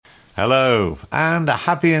Hello, and a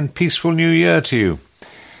happy and peaceful new year to you.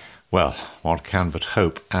 Well, one can but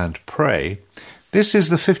hope and pray. This is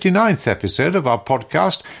the 59th episode of our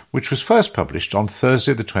podcast, which was first published on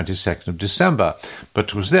Thursday the 22nd of December,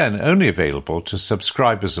 but was then only available to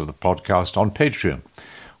subscribers of the podcast on Patreon.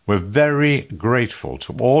 We're very grateful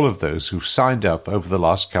to all of those who've signed up over the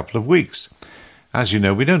last couple of weeks. As you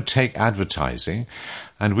know, we don't take advertising,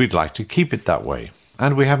 and we'd like to keep it that way.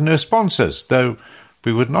 And we have no sponsors, though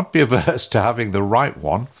we would not be averse to having the right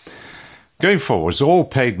one. Going forwards, all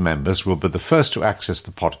paid members will be the first to access the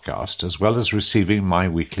podcast, as well as receiving my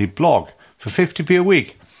weekly blog for 50p a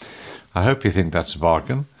week. I hope you think that's a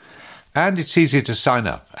bargain. And it's easy to sign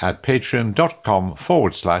up at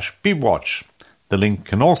patreon.com/BeWatch. The link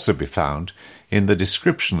can also be found in the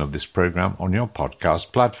description of this program on your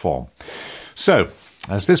podcast platform. So,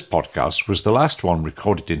 as this podcast was the last one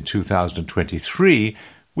recorded in 2023,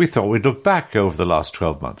 we thought we'd look back over the last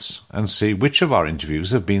 12 months and see which of our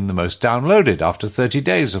interviews have been the most downloaded after 30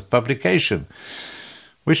 days of publication.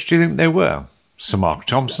 Which do you think they were? Sir Mark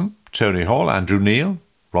Thompson, Tony Hall, Andrew Neil,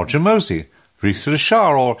 Roger Mosey, Ruth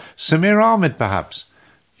Rashar, or Samir Ahmed perhaps?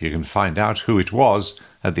 You can find out who it was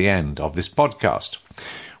at the end of this podcast.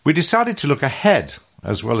 We decided to look ahead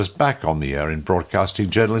as well as back on the year in broadcasting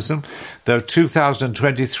journalism, though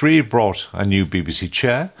 2023 brought a new BBC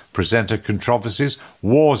chair, presenter controversies,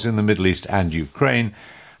 wars in the Middle East and Ukraine,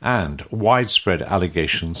 and widespread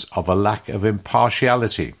allegations of a lack of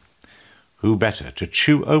impartiality. Who better to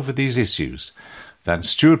chew over these issues than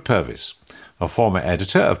Stewart Purvis? A former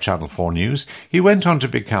editor of Channel 4 News, he went on to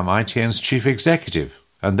become ITN's chief executive,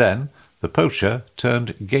 and then the poacher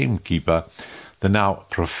turned gamekeeper. The now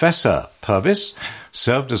Professor Purvis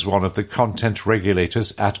served as one of the content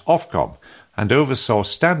regulators at Ofcom and oversaw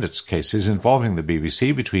standards cases involving the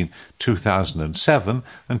BBC between 2007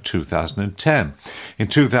 and 2010. In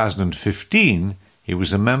 2015, he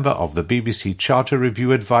was a member of the BBC Charter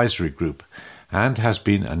Review Advisory Group and has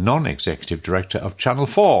been a non-executive director of Channel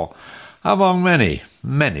 4, among many,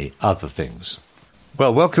 many other things.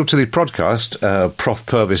 Well, welcome to the podcast,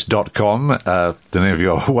 profpurvis.com, the name of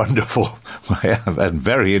your wonderful and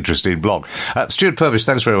very interesting blog. Stewart Purvis,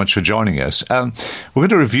 thanks very much for joining us. We're going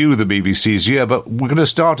to review the BBC's year, but we're going to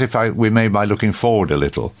start, if we may, by looking forward a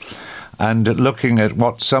little and looking at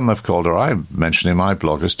what some have called, or I mentioned in my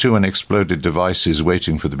blog, as two unexploded devices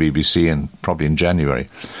waiting for the BBC probably in January.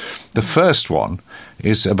 The first one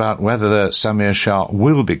is about whether Samir Shah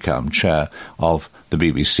will become chair of the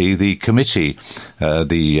BBC, the committee,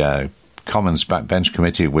 the Commons Backbench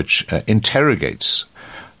Committee, which interrogates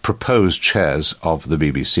proposed chairs of the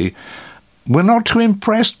BBC, were not too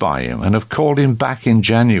impressed by him and have called him back in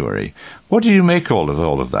January. What do you make all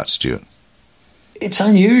of that, Stuart? It's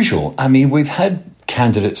unusual. I mean, we've had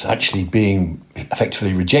candidates actually being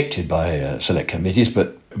effectively rejected by select committees,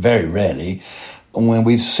 but very rarely. And when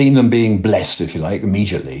we've seen them being blessed, if you like,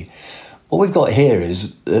 immediately. What we've got here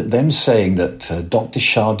is them saying that Dr.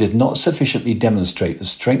 Shah did not sufficiently demonstrate the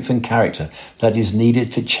strength and character that is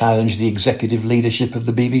needed to challenge the executive leadership of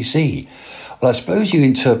the BBC. Well, I suppose you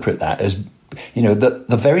interpret that as, you know,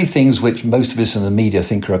 the very things which most of us in the media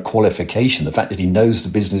think are a qualification, the fact that he knows the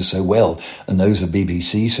business so well and knows the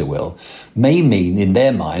BBC so well, may mean in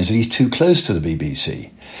their minds that he's too close to the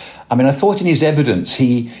BBC. I mean, I thought in his evidence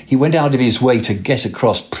he went out of his way to get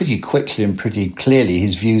across pretty quickly and pretty clearly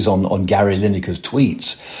his views on Gary Lineker's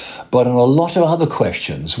tweets. But on a lot of other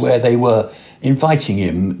questions where they were inviting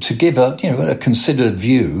him to give a considered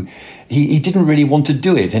view, he didn't really want to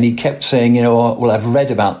do it. And he kept saying, well, I've read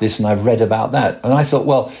about this and I've read about that. And I thought,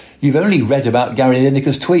 well, you've only read about Gary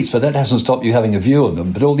Lineker's tweets, but that hasn't stopped you having a view on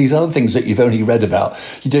them. But all these other things that you've only read about,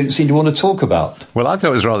 you don't seem to want to talk about. Well, I thought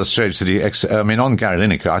it was rather strange that on Gary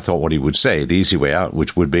Lineker, I thought what he would say, the easy way out,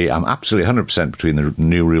 which would be, I'm absolutely 100% between the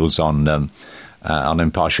new rules on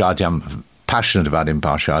impartiality. I'm passionate about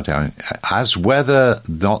impartiality. As whether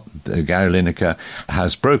not Gary Lineker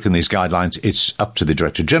has broken these guidelines, it's up to the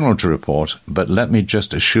Director General to report. But let me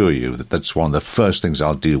just assure you that that's one of the first things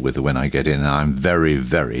I'll deal with when I get in. And I'm very,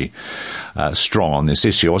 very strong on this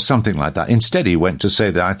issue, or something like that. Instead, he went to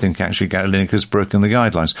say that I think actually Gary Lineker's broken the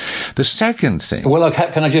guidelines. The second thing... Well,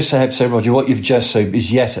 can I just say, Roger, what you've just said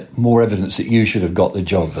is yet more evidence that you should have got the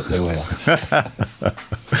job, but there we are.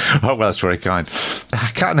 Oh, well, that's very kind.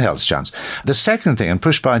 Cat and hell's chance. The second thing, and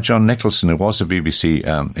pushed by John Nicholson, who was a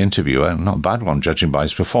BBC interviewer, not a bad one judging by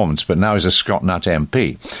his performance, but now he's a Scott Nutt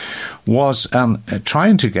MP, was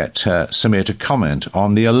trying to get Samir to comment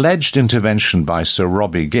on the alleged intervention by Sir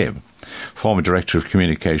Robbie Gibb, former Director of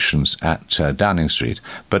Communications at Downing Street,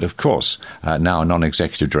 but of course now a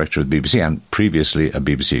non-executive director of the BBC and previously a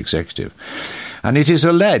BBC executive. And it is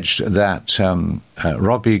alleged that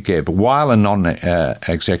Robbie Gibb, while a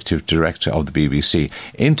non-executive director of the BBC,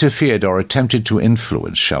 interfered or attempted to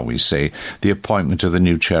influence, shall we say, the appointment of the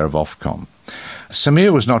new chair of Ofcom.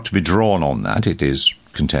 Samir was not to be drawn on that, it is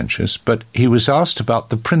contentious, but he was asked about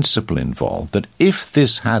the principle involved, that if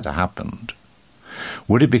this had happened,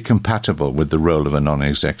 would it be compatible with the role of a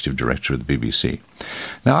non-executive director of the BBC?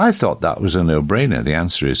 Now, I thought that was a no-brainer. The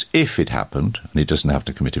answer is, if it happened, and he doesn't have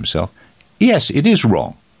to commit himself, yes, it is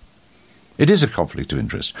wrong. It is a conflict of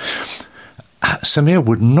interest. Samir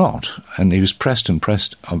would not, and he was pressed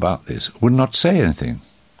about this, would not say anything.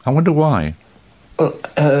 I wonder why. Well,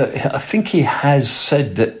 I think he has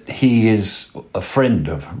said that he is a friend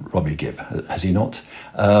of Robbie Gibb, has he not?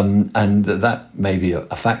 And that may be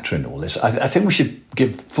a factor in all this. I think we should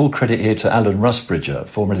give full credit here to Alan Rusbridger,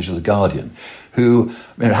 former editor of The Guardian, who,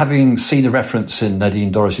 having seen a reference in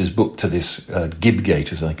Nadine Dorris's book to this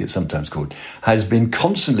Gibbgate, as I think it's sometimes called, has been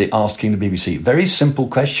constantly asking the BBC very simple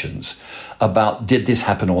questions about did this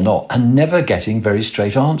happen or not, and never getting very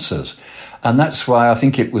straight answers. And that's why I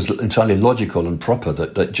think it was entirely logical and proper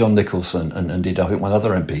that John Nicholson and indeed I think one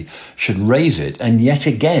other MP should raise it. And yet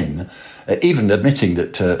again, even admitting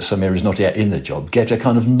that Samir is not yet in the job, get a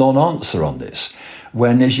kind of non-answer on this.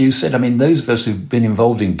 When, as you said, those of us who've been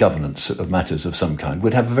involved in governance of matters of some kind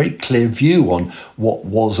would have a very clear view on what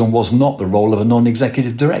was and was not the role of a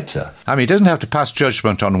non-executive director. He doesn't have to pass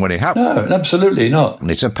judgment on when it happened. No, absolutely not.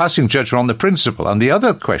 It's a passing judgment on the principle. And the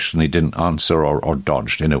other question he didn't answer or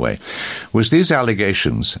dodged, in a way, was these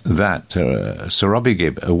allegations that Sir Robbie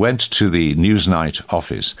Gibb went to the Newsnight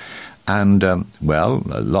office and,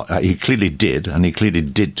 he clearly did, and he clearly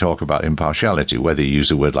did talk about impartiality. Whether you use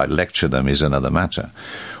a word like lecture them is another matter.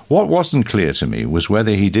 What wasn't clear to me was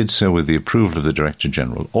whether he did so with the approval of the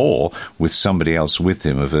Director-General or with somebody else with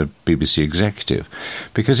him of a BBC executive.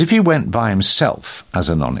 Because if he went by himself as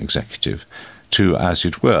a non-executive to, as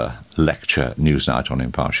it were, lecture Newsnight on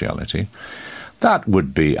impartiality, that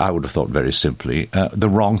would be, I would have thought very simply, the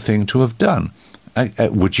wrong thing to have done.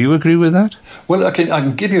 Would you agree with that? Well, I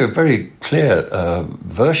can give you a very clear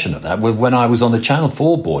version of that. When I was on the Channel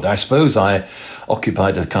 4 board, I suppose I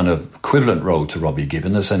occupied a kind of equivalent role to Robbie Gibb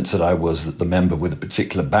in the sense that I was the member with a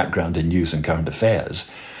particular background in news and current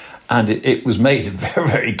affairs. And it was made very,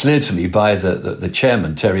 very clear to me by the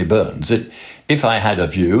chairman, Terry Burns, that if I had a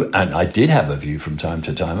view, and I did have a view from time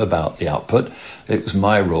to time about the output, it was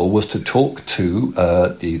my role was to talk to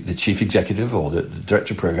the chief executive or the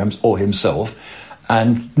director of programmes or himself,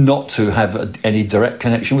 and not to have any direct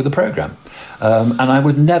connection with the programme. And I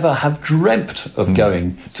would never have dreamt of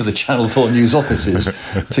going to the Channel 4 news offices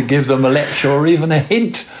to give them a lecture or even a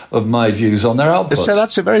hint of my views on their output. So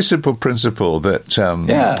that's a very simple principle that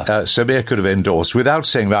Samir could have endorsed without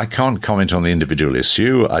saying, well, I can't comment on the individual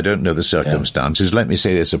issue, I don't know the circumstances. Let me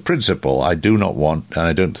say there's a principle. I do not want, and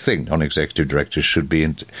I don't think non-executive directors should be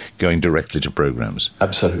going directly to programmes.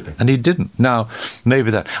 Absolutely. And he didn't. Now,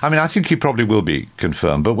 maybe that... I think he probably will be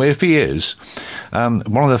confirmed, but if he is, one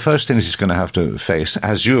of the first things he's going to have to face,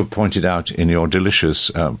 as you have pointed out in your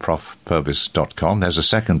delicious profpurvis.com, there's a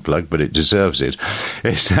second plug, but it deserves it,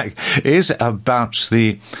 is about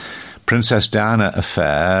the Princess Diana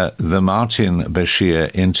affair, the Martin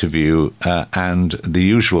Bashir interview, and the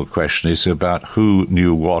usual question is about who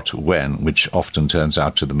knew what when, which often turns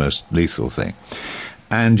out to the most lethal thing.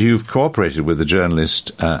 And you've cooperated with the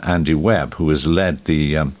journalist Andy Webb, who has led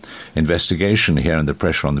the investigation here and the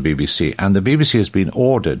pressure on the BBC. And the BBC has been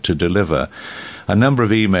ordered to deliver a number of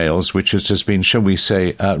emails which it has been, shall we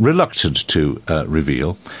say, reluctant to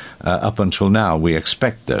reveal. Up until now, we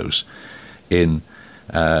expect those in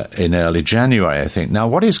early January, I think. Now,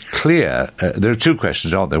 what is clear, there are two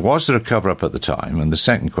questions, aren't there? Was there a cover-up at the time? And the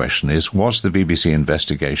second question is, was the BBC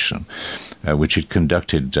investigation, which it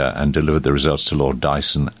conducted and delivered the results to Lord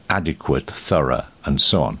Dyson, adequate, thorough, and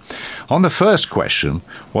so on? On the first question,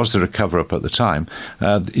 was there a cover-up at the time?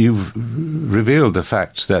 You've revealed the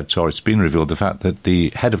fact that, or it's been revealed the fact that the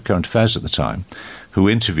head of current affairs at the time, who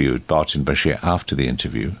interviewed Martin Bashir after the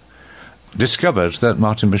interview, discovered that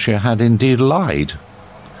Martin Bashir had indeed lied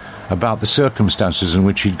about the circumstances in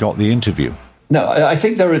which he'd got the interview. No, I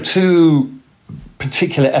think there are two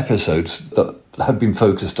particular episodes that have been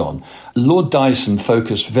focused on. Lord Dyson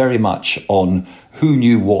focused very much on who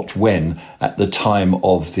knew what when at the time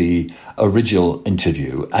of the original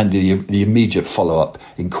interview and the immediate follow-up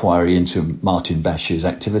inquiry into Martin Bashir's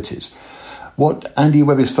activities. What Andy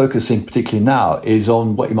Webb is focusing particularly now is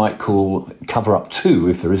on what you might call cover-up 2,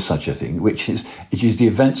 if there is such a thing, which is the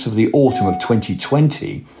events of the autumn of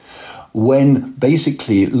 2020, when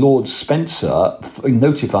basically Lord Spencer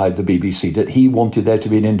notified the BBC that he wanted there to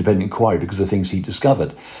be an independent inquiry because of things he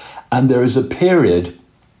discovered. And there is a period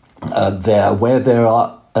there where there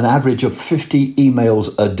are an average of 50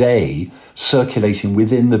 emails a day circulating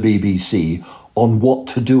within the BBC on what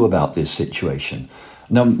to do about this situation.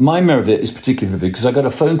 Now, my memory of it is particularly vivid because I got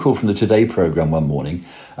a phone call from the Today programme one morning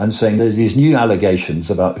and saying there's these new allegations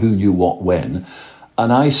about who knew what when.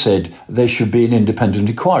 And I said there should be an independent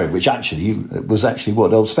inquiry, which was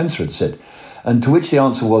what old Spencer had said. And to which the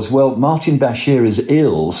answer was, well, Martin Bashir is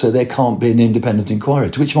ill, so there can't be an independent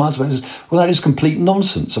inquiry. To which my answer was, well, that is complete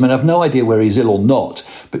nonsense. I mean, I've no idea whether he's ill or not,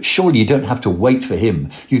 but surely you don't have to wait for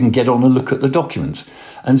him. You can get on and look at the documents.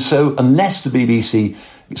 And so unless the BBC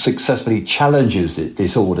successfully challenges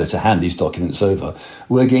this order to hand these documents over,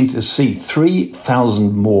 we're going to see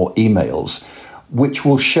 3,000 more emails which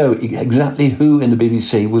will show exactly who in the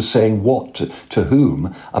BBC was saying what to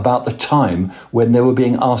whom about the time when they were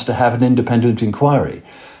being asked to have an independent inquiry.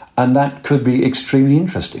 And that could be extremely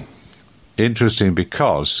interesting. Interesting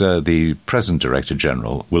because the present Director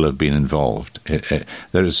General will have been involved.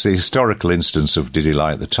 There is the historical instance of did he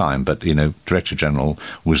lie at the time, but, Director General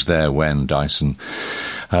was there when Dyson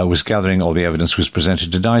was gathering all the evidence was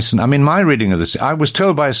presented to Dyson. I mean, my reading of this, I was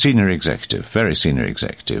told by a senior executive, very senior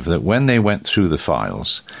executive, that when they went through the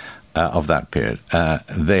files of that period,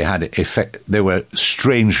 they were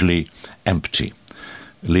strangely empty,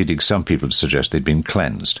 leading some people to suggest they'd been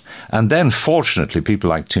cleansed. And then, fortunately, people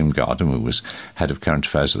like Tim Gardner, who was head of current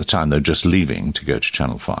affairs at the time, though just leaving to go to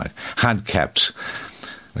Channel 5, had kept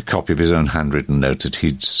a copy of his own handwritten note that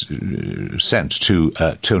he'd sent to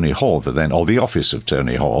Tony Hall, the office of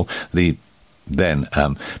Tony Hall, the then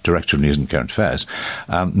Director of News and Current Affairs,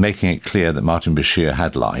 making it clear that Martin Bashir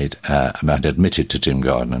had lied, had admitted to Tim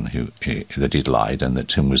Gardner that he'd lied and that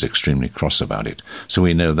Tim was extremely cross about it. So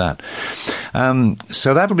we know that.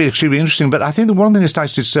 So that'll be extremely interesting. But I think the one thing that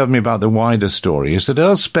starts to disturb me about the wider story is that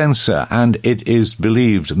Earl Spencer and it is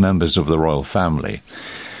believed members of the royal family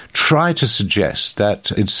try to suggest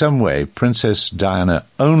that in some way Princess Diana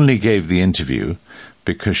only gave the interview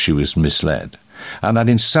because she was misled. And that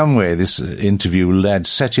in some way this interview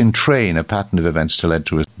set in train a pattern of events to lead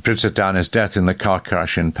to Princess Diana's death in the car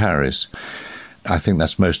crash in Paris. I think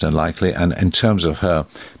that's most unlikely. And in terms of her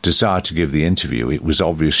desire to give the interview, it was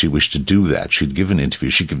obvious she wished to do that. She'd given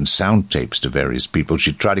interviews. She'd given sound tapes to various people.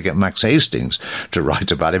 She'd tried to get Max Hastings to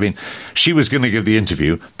write about it. I mean, she was going to give the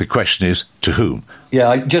interview. The question is, to whom?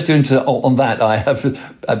 Yeah, just on that, I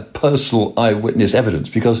have a personal eyewitness evidence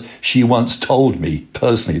because she once told me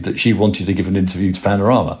personally that she wanted to give an interview to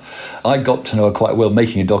Panorama. I got to know her quite well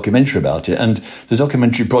making a documentary about it, and the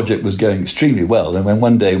documentary project was going extremely well. And when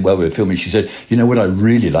one day while we were filming, she said, what I'd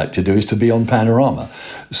really like to do is to be on Panorama.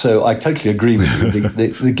 So I totally agree with you.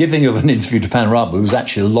 The giving of an interview to Panorama was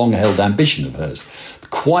actually a long-held ambition of hers.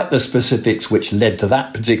 Quite the specifics which led to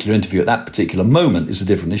that particular interview at that particular moment is a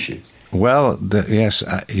different issue. Well, yes,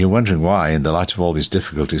 you're wondering why, in the light of all these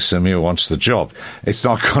difficulties, Samir wants the job. It's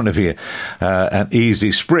not going to be an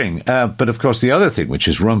easy spring. But, of course, the other thing which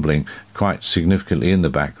is rumbling quite significantly in the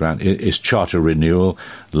background is charter renewal,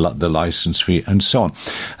 the licence fee, and so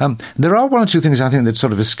on. There are one or two things, I think, that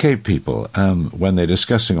sort of escape people when they're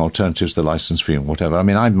discussing alternatives to the licence fee and whatever. I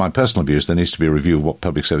mean, my personal view is there needs to be a review of what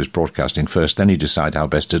public service broadcasting first, then you decide how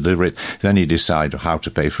best to deliver it, then you decide how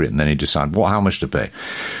to pay for it, and then you decide how much to pay.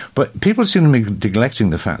 But people seem to be neglecting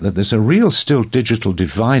the fact that there's a real still digital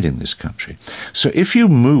divide in this country. So if you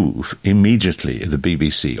move immediately the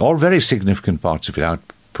BBC, or very significant parts of its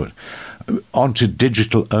output, onto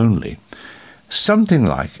digital only, something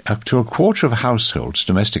like up to a quarter of households,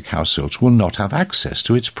 domestic households, will not have access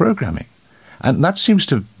to its programming. And that seems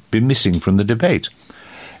to be missing from the debate.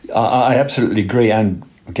 I absolutely agree. And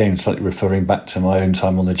again, slightly referring back to my own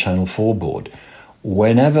time on the Channel 4 board,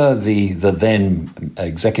 whenever the then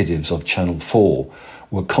executives of Channel 4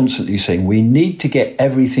 were constantly saying we need to get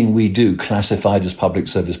everything we do classified as public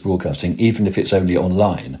service broadcasting, even if it's only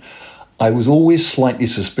online, I was always slightly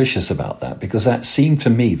suspicious about that, because that seemed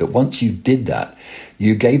to me that once you did that,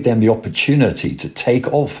 you gave them the opportunity to take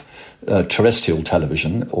off terrestrial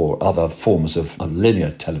television or other forms of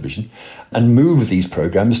linear television and move these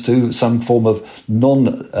programs to some form of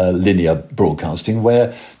non-linear broadcasting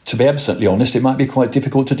where, to be absolutely honest, it might be quite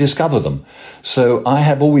difficult to discover them. So I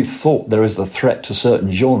have always thought there is the threat to certain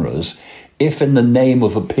genres if in the name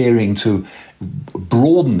of appearing to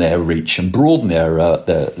broaden their reach and broaden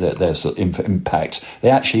their sort of impact, they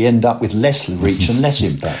actually end up with less reach and less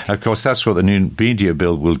impact. Of course, that's what the new media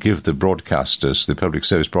bill will give the broadcasters, the public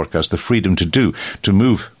service broadcasters, the freedom to do, to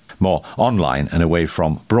move more online and away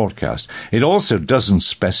from broadcast. It also doesn't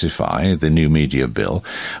specify, the new media bill,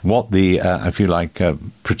 what the, if you like,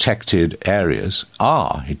 protected areas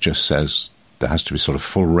are. It just says there has to be sort of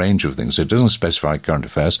full range of things. So it doesn't specify current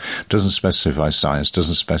affairs, doesn't specify science,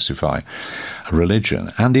 doesn't specify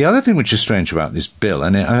religion. And the other thing which is strange about this bill,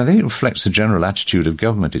 and I think it reflects the general attitude of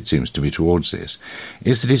government, it seems to be, towards this,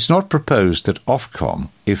 is that it's not proposed that Ofcom,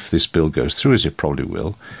 if this bill goes through, as it probably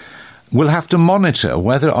will have to monitor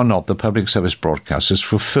whether or not the public service broadcasters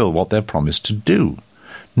fulfill what they're promised to do.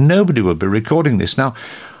 Nobody will be recording this. Now,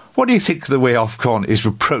 what do you think of the way Ofcom is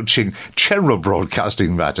approaching general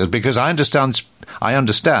broadcasting matters? Because I understand,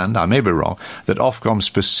 I may be wrong, that Ofcom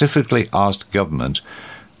specifically asked government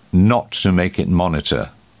not to make it monitor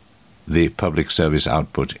the public service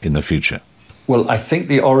output in the future. Well, I think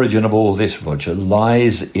the origin of all this, Roger,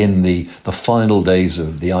 lies in the final days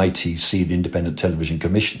of the ITC, the Independent Television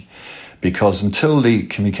Commission, because until the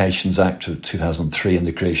Communications Act of 2003 and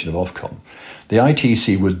the creation of Ofcom, the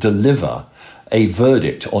ITC would deliver a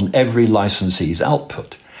verdict on every licensee's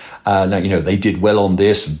output. Now, they did well on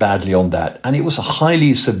this, badly on that, and it was a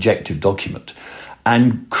highly subjective document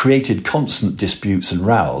and created constant disputes and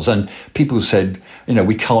rows. And people said,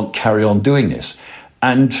 we can't carry on doing this.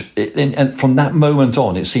 And from that moment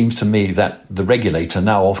on, it seems to me that the regulator,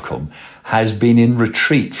 now Ofcom, has been in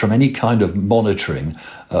retreat from any kind of monitoring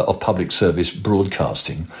of public service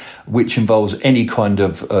broadcasting, which involves any kind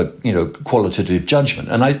of, qualitative judgment.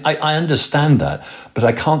 And I understand that, but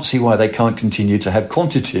I can't see why they can't continue to have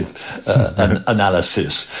quantitative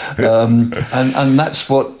analysis. And that's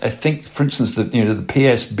what I think, for instance, the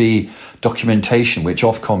PSB documentation, which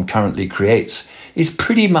Ofcom currently creates, is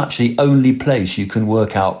pretty much the only place you can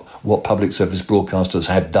work out what public service broadcasters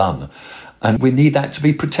have done. And we need that to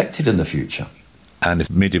be protected in the future. And if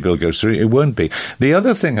the media bill goes through, it won't be. The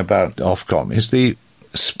other thing about Ofcom is the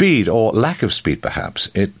speed, or lack of speed perhaps,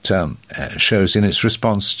 it shows in its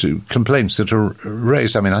response to complaints that are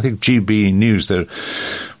raised. I mean, I think GB News, there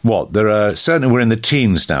are certainly, we're in the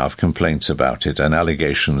teens now of complaints about it and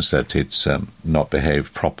allegations that it's not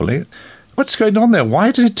behaved properly. What's going on there? Why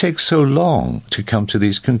does it take so long to come to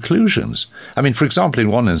these conclusions? I mean, for example, in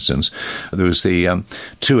one instance, there was the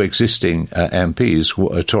two existing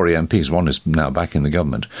MPs, Tory MPs, one is now back in the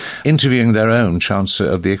government, interviewing their own Chancellor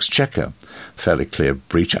of the Exchequer. Fairly clear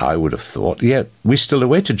breach, I would have thought. Yet we still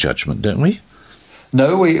await a judgment, don't we?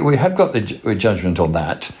 No, we have got the judgment on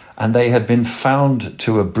that, and they have been found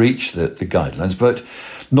to have breached the guidelines, but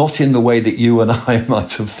not in the way that you and I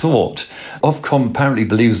might have thought. Ofcom apparently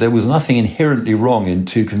believes there was nothing inherently wrong in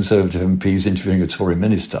two Conservative MPs interviewing a Tory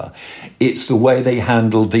minister. It's the way they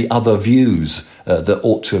handled the other views that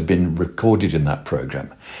ought to have been recorded in that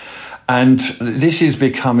programme. And this is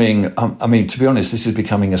becoming, to be honest, this is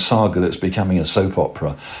becoming a saga that's becoming a soap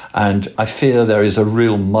opera. And I fear there is a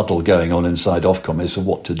real muddle going on inside Ofcom as to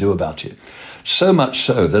what to do about it. So much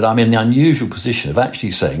so that I'm in the unusual position of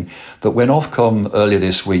actually saying that when Ofcom earlier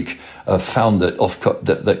this week found that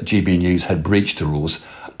that GB News had breached the rules,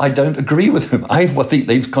 I don't agree with them. I think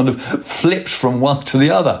they've kind of flipped from one to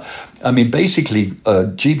the other. I mean, basically,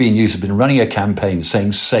 GB News have been running a campaign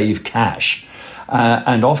saying save cash.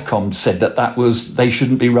 And Ofcom said that they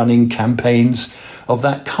shouldn't be running campaigns of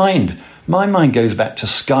that kind. My mind goes back to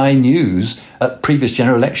Sky News at previous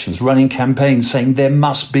general elections, running campaigns saying there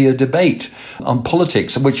must be a debate on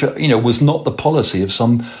politics, which was not the policy of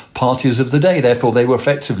some parties of the day. Therefore, they were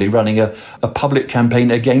effectively running a public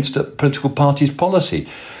campaign against a political party's policy.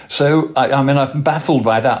 So, I'm baffled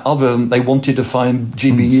by that, other than they wanted to find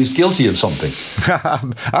GB News guilty of something.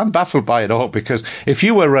 I'm baffled by it all, because if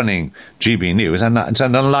you were running GB News, and it's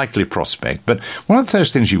an unlikely prospect, but one of the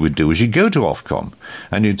first things you would do is you'd go to Ofcom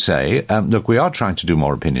and you'd say, look, we are trying to do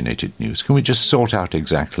more opinionated news. Can we just sort out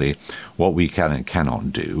exactly what we can and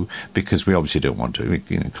cannot do? Because we obviously don't want to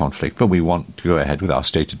conflict, but we want to go ahead with our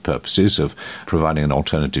stated purposes of providing an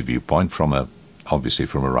alternative viewpoint obviously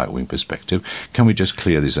from a right-wing perspective. Can we just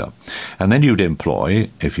clear this up? And then you'd employ,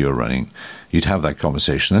 if you were running, you'd have that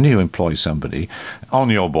conversation, then you employ somebody on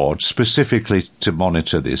your board specifically to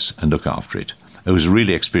monitor this and look after it. It was a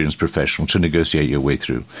really experienced professional to negotiate your way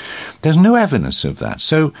through. There's no evidence of that.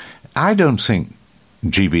 So I don't think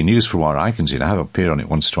GB News, from what I can see, and I have appeared on it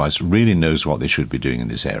once or twice, really knows what they should be doing in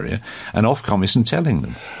this area, and Ofcom isn't telling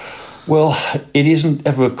them. Well, it isn't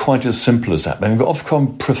ever quite as simple as that. I mean,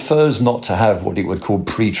 Ofcom prefers not to have what it would call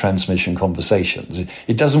pre-transmission conversations.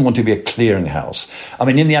 It doesn't want to be a clearinghouse. I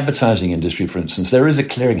mean, in the advertising industry, for instance, there is a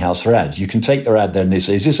clearinghouse for ads. You can take their ad there and they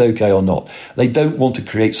say, is this okay or not? They don't want to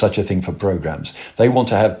create such a thing for programmes. They want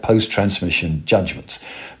to have post-transmission judgments.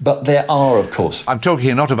 But there are, of course... I'm talking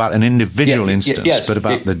here not about an individual instance, but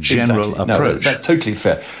about the general approach. No, that's totally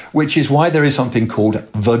fair, which is why there is something called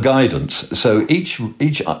the guidance. So each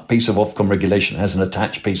piece of Ofcom regulation has an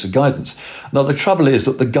attached piece of guidance. Now, the trouble is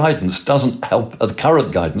that the guidance doesn't help, the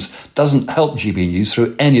current guidance doesn't help GB&Us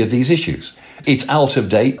through any of these issues. It's out of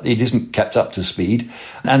date, it isn't kept up to speed,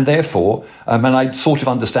 and therefore, and I sort of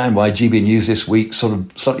understand why GB&Us this week sort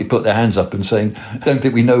of slightly put their hands up and saying, don't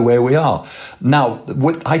think we know where we are. Now,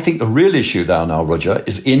 what I think the real issue now, Roger,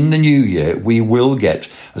 is in the new year, we will get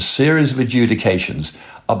a series of adjudications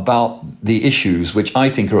about the issues which I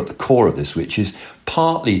think are at the core of this, which is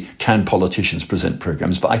partly can politicians present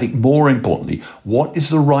programmes, but I think more importantly, what is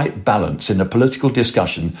the right balance in a political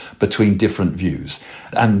discussion between different views?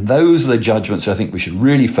 And those are the judgments I think we should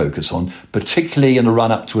really focus on, particularly in the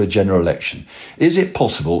run-up to a general election. Is it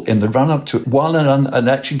possible in the run-up to, while an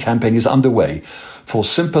election campaign is underway, for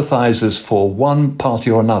sympathisers for one party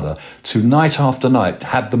or another to night after night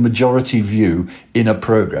have the majority view in a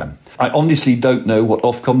programme? I honestly don't know what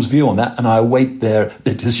Ofcom's view on that, and I await their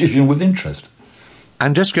decision with interest.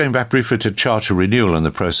 And just going back briefly to charter renewal and the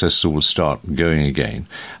process that will start going again,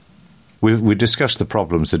 we discussed the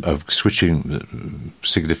problems of switching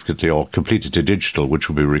significantly or completely to digital, which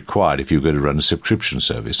will be required if you're going to run a subscription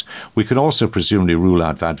service. We can also presumably rule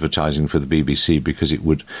out advertising for the BBC because it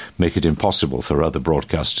would make it impossible for other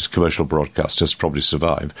broadcasters, commercial broadcasters, to probably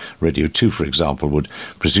survive. Radio 2, for example, would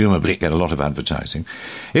presumably get a lot of advertising.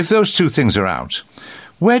 If those two things are out,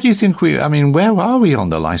 where do you think where are we on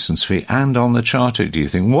the licence fee and on the charter, do you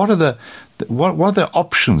think? What are the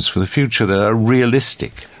options for the future that are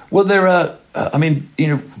realistic? Well, there are,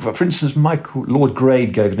 for instance, Lord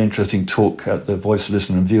Grade gave an interesting talk at the Voice of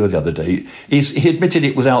Listener and Viewer the other day. He admitted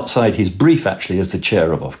it was outside his brief, actually, as the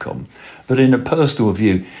chair of Ofcom. But in a personal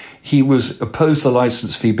view, he was opposed to the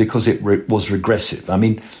licence fee because it was regressive. I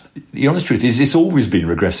mean, the honest truth is it's always been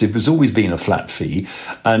regressive. There's always been a flat fee.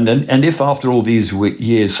 And if after all these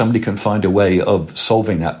years somebody can find a way of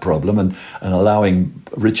solving that problem and allowing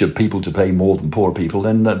richer people to pay more than poor people,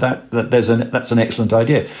 then that's an excellent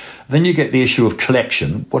idea. Then you get the issue of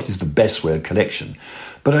collection. What is the best way of collection?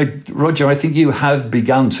 But, Roger, I think you have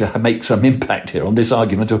begun to make some impact here on this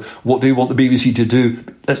argument of what do we want the BBC to do?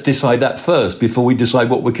 Let's decide that first before we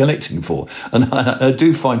decide what we're collecting for. And I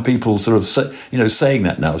do find people sort of saying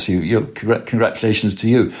that now, so congratulations to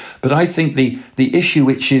you. But I think the issue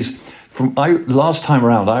which is, last time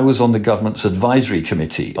around, I was on the government's advisory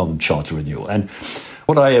committee on charter renewal, and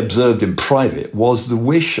what I observed in private was the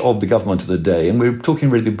wish of the government of the day, and we're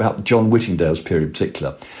talking really about John Whittingdale's period in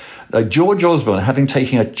particular. George Osborne, having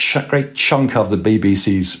taken a great chunk of the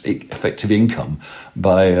BBC's effective income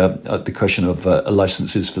by the question of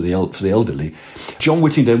licences for the elderly, John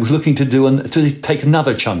Whittingdale was looking to take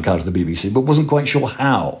another chunk out of the BBC, but wasn't quite sure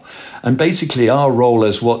how. And basically our role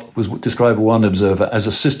as what was described by one observer as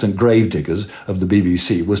assistant gravediggers of the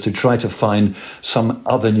BBC was to try to find some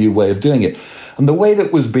other new way of doing it. And the way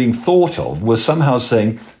that was being thought of was somehow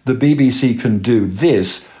saying the BBC can do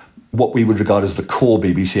this, what we would regard as the core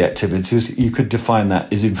BBC activities. You could define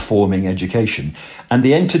that as informing education. And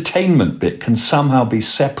the entertainment bit can somehow be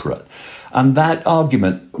separate. And that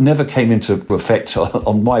argument never came into effect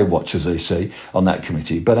on my watch, as they say, on that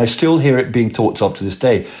committee. But I still hear it being talked of to this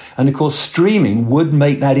day. And of course, streaming would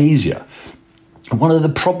make that easier. One of the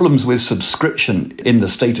problems with subscription in the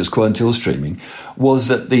status quo until streaming was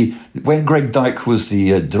that when Greg Dyke was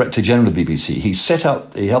the Director General of the BBC,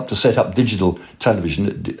 he helped to set up digital television,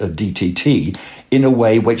 DTT, in a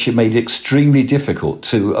way which it made it extremely difficult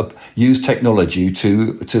to use technology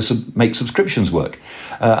to make subscriptions work.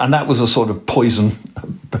 And that was a sort of poison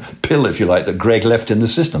pill, if you like, that Greg left in the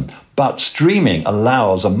system. But streaming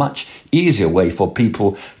allows a much easier way for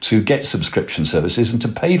people to get subscription services and to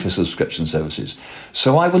pay for subscription services.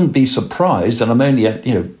 So I wouldn't be surprised, and I'm only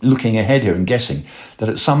looking ahead here and guessing, that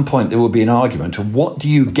at some point there will be an argument of what do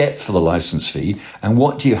you get for the licence fee and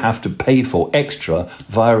what do you have to pay for extra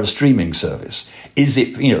via a streaming service? Is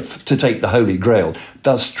it, to take the Holy Grail,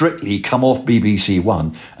 does Strictly come off BBC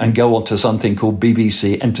One and go on to something called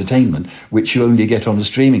BBC Entertainment, which you only get on a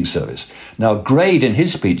streaming service? Now, Grade, in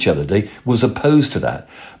his speech the other day, was opposed to that.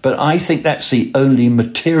 But I think that's the only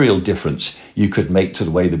material difference you could make to the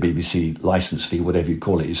way the BBC licence fee, whatever you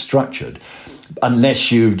call it, is structured.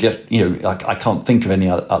 Unless you just, I can't think of any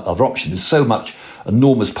other option. There's so much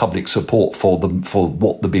enormous public support for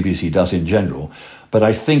what the BBC does in general. But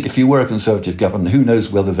I think if you were a Conservative government, who knows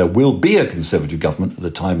whether there will be a Conservative government at the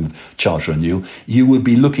time of charter renewal, you would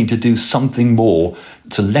be looking to do something more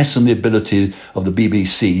to lessen the ability of the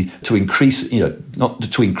BBC to increase, not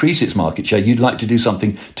to increase its market share. You'd like to do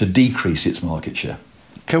something to decrease its market share.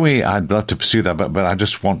 I'd love to pursue that, but I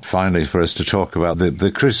just want finally for us to talk about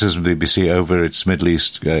the criticism of the BBC over its Middle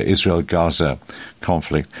East, Israel-Gaza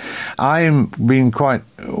conflict. I'm being quite,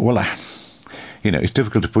 it's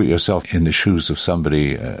difficult to put yourself in the shoes of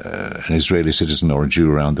somebody, an Israeli citizen or a Jew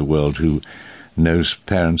around the world who knows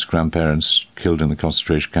parents, grandparents killed in the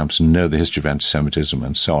concentration camps and know the history of anti-Semitism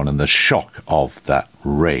and so on, and the shock of that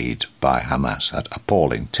raid by Hamas, that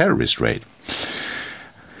appalling terrorist raid.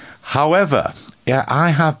 However, I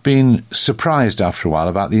have been surprised after a while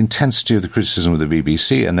about the intensity of the criticism of the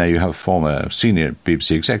BBC, and there you have a former senior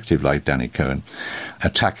BBC executive like Danny Cohen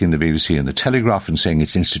attacking the BBC and the Telegraph and saying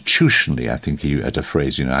it's institutionally, I think he had a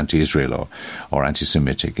phrase, anti-Israel or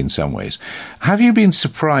anti-Semitic in some ways. Have you been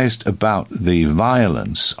surprised about the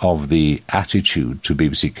violence of the attitude to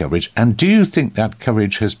BBC coverage, and do you think that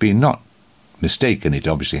coverage has been not mistaken, it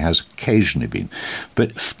obviously has occasionally been,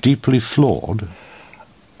 but deeply flawed?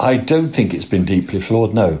 I don't think it's been deeply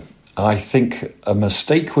flawed, no. I think a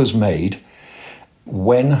mistake was made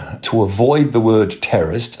when, to avoid the word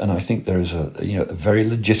terrorist, and I think there is a very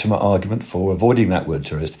legitimate argument for avoiding that word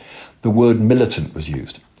terrorist, the word militant was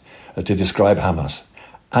used to describe Hamas.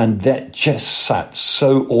 And that just sat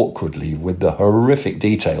so awkwardly with the horrific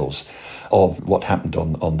details of what happened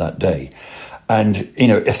on that day. And,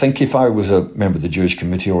 I think if I was a member of the Jewish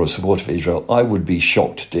Committee or a supporter of Israel, I would be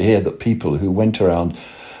shocked to hear that people who went around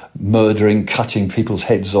murdering, cutting people's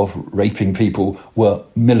heads off, raping people were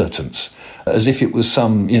militants, as if it was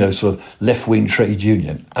some, sort of left-wing trade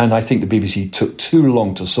union. And I think the BBC took too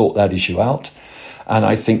long to sort that issue out. And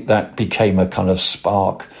I think that became a kind of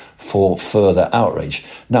spark for further outrage.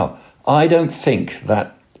 Now, I don't think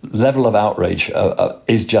that level of outrage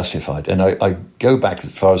is justified. And I go back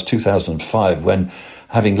as far as 2005 when,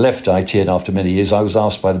 having left ITN after many years, I was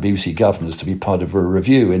asked by the BBC governors to be part of a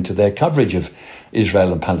review into their coverage of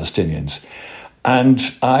Israel and Palestinians.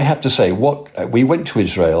 And I have to say, we went to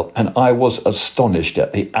Israel and I was astonished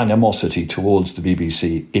at the animosity towards the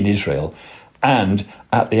BBC in Israel and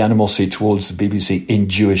at the animosity towards the BBC in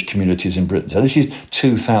Jewish communities in Britain. So this is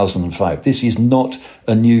 2005. This is not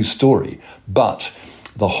a new story, but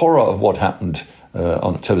the horror of what happened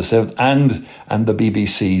on October 7th and the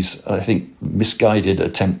BBC's, I think, misguided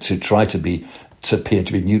attempt to try to appear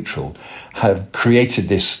to be neutral have created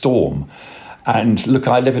this storm. And look,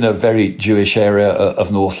 I live in a very Jewish area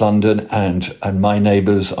of North London, and my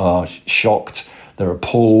neighbours are shocked. They're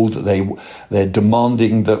appalled. They're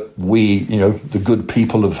demanding that we, the good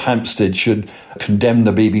people of Hampstead, should condemn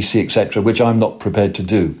the BBC, etc., which I'm not prepared to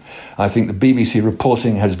do. I think the BBC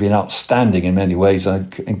reporting has been outstanding in many ways. I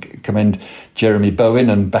commend Jeremy Bowen,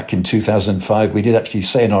 and back in 2005, we did actually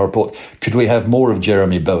say in our report, could we have more of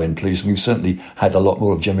Jeremy Bowen, please? And we've certainly had a lot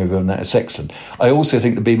more of Jeremy Bowen. That's excellent. I also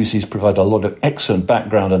think the BBC's provide a lot of excellent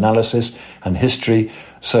background analysis and history.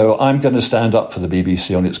 So I'm going to stand up for the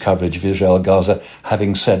BBC on its coverage of Israel and Gaza,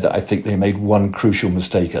 having said that I think they made one crucial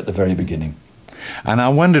mistake at the very beginning. And I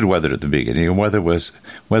wondered whether at the beginning, whether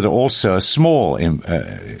also a small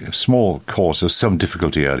cause of some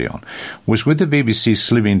difficulty early on was with the BBC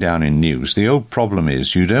slimming down in news. The old problem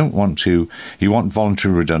is you want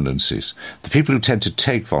voluntary redundancies. The people who tend to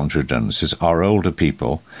take voluntary redundancies are older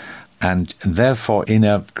people, and therefore in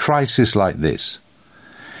a crisis like this,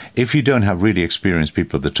 if you don't have really experienced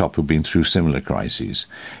people at the top who've been through similar crises,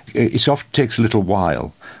 it often takes a little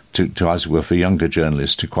while to, as it were, for younger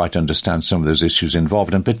journalists to quite understand some of those issues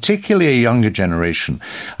involved, and particularly a younger generation,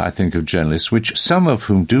 I think, of journalists, which some of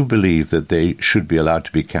whom do believe that they should be allowed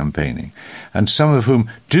to be campaigning, and some of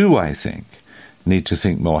whom do, I think, need to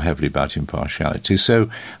think more heavily about impartiality. So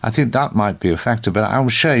I think that might be a factor, but I will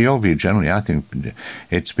share your view generally. I think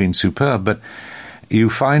it's been superb, but you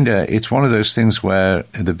find it's one of those things where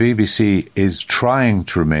the BBC is trying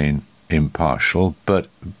to remain impartial, but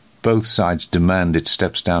both sides demand it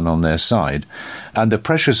steps down on their side, and the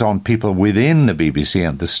pressures on people within the BBC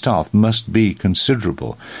and the staff must be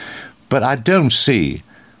considerable. But I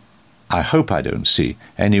hope I don't see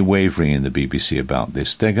any wavering in the BBC about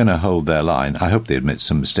this. They're going to hold their line. I hope they admit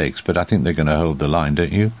some mistakes, but I think they're going to hold the line,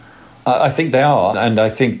 don't you? I think they are, and I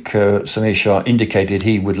think Samir Shah indicated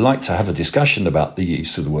he would like to have a discussion about the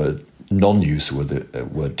use of the word, non-use of the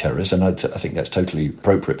word terrorist, and I think that's totally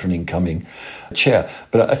appropriate for an incoming chair.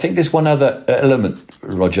 But I think there's one other element,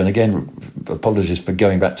 Roger, and again, apologies for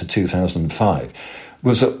going back to 2005.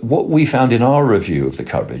 was that what we found in our review of the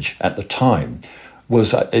coverage at the time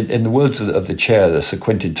was, in the words of the chair, Sir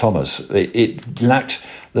Quentin Thomas, it lacked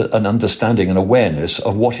an understanding and awareness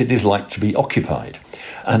of what it is like to be occupied.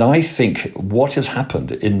 And I think what has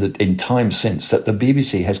happened in time since, that the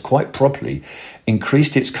BBC has quite properly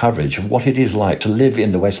increased its coverage of what it is like to live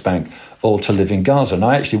in the West Bank or to live in Gaza. And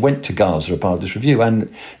I actually went to Gaza as part of this review, and,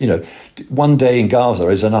 one day in Gaza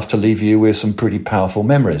is enough to leave you with some pretty powerful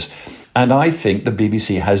memories. And I think the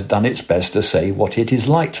BBC has done its best to say what it is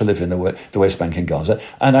like to live in the West Bank and Gaza.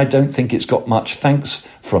 And I don't think it's got much thanks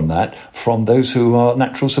from those who are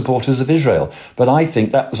natural supporters of Israel. But I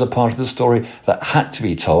think that was a part of the story that had to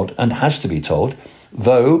be told and has to be told.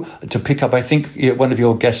 Though, to pick up, I think one of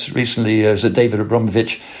your guests recently, David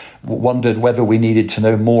Abramovich, wondered whether we needed to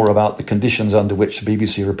know more about the conditions under which the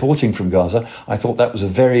BBC are reporting from Gaza. I thought that was a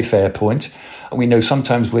very fair point. We know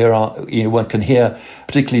sometimes one can hear,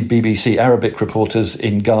 particularly BBC Arabic reporters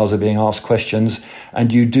in Gaza, being asked questions,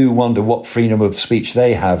 and you do wonder what freedom of speech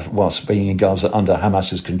they have whilst being in Gaza under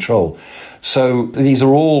Hamas's control. So these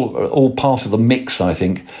are all part of the mix, I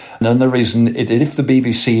think. And another reason, if the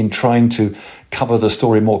BBC, in trying to cover the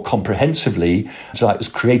story more comprehensively, so it has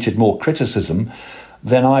created more criticism,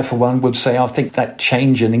 then I, for one, would say I think that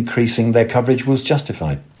change in increasing their coverage was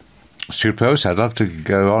justified. Stewart Purvis, I'd love to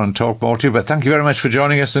go on and talk more to you, but thank you very much for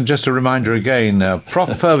joining us. And just a reminder again,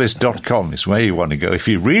 profpurvis.com is where you want to go if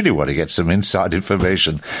you really want to get some inside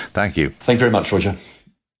information. Thank you. Thank you very much, Roger.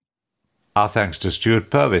 Our thanks to Stewart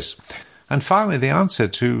Purvis. And finally, the answer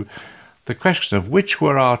to the question of which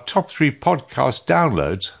were our top 3 podcast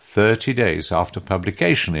downloads 30 days after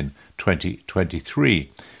publication in 2023.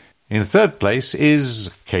 In third place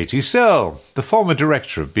is Katie Searle, the former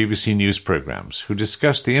director of BBC News programmes, who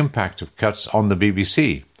discussed the impact of cuts on the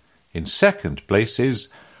BBC. In second place is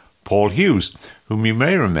Paul Hughes, whom you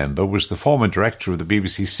may remember was the former director of the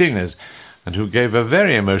BBC Singers and who gave a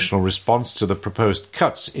very emotional response to the proposed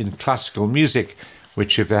cuts in classical music,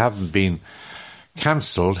 which, if they haven't been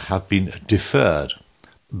cancelled, have been deferred.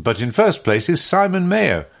 But in first place is Simon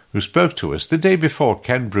Mayo, who spoke to us the day before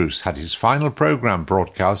Ken Bruce had his final programme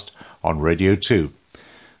broadcast on Radio 2.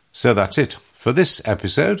 So that's it for this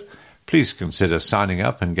episode. Please consider signing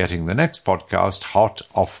up and getting the next podcast hot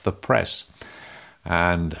off the press.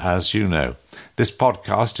 And as you know, this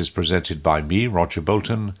podcast is presented by me, Roger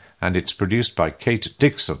Bolton, and it's produced by Kate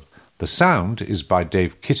Dixon. The sound is by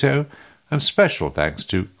Dave Kitto, and special thanks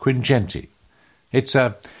to Quingenti. It's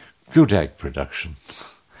a good egg production.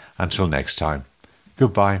 Until next time,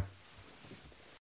 goodbye.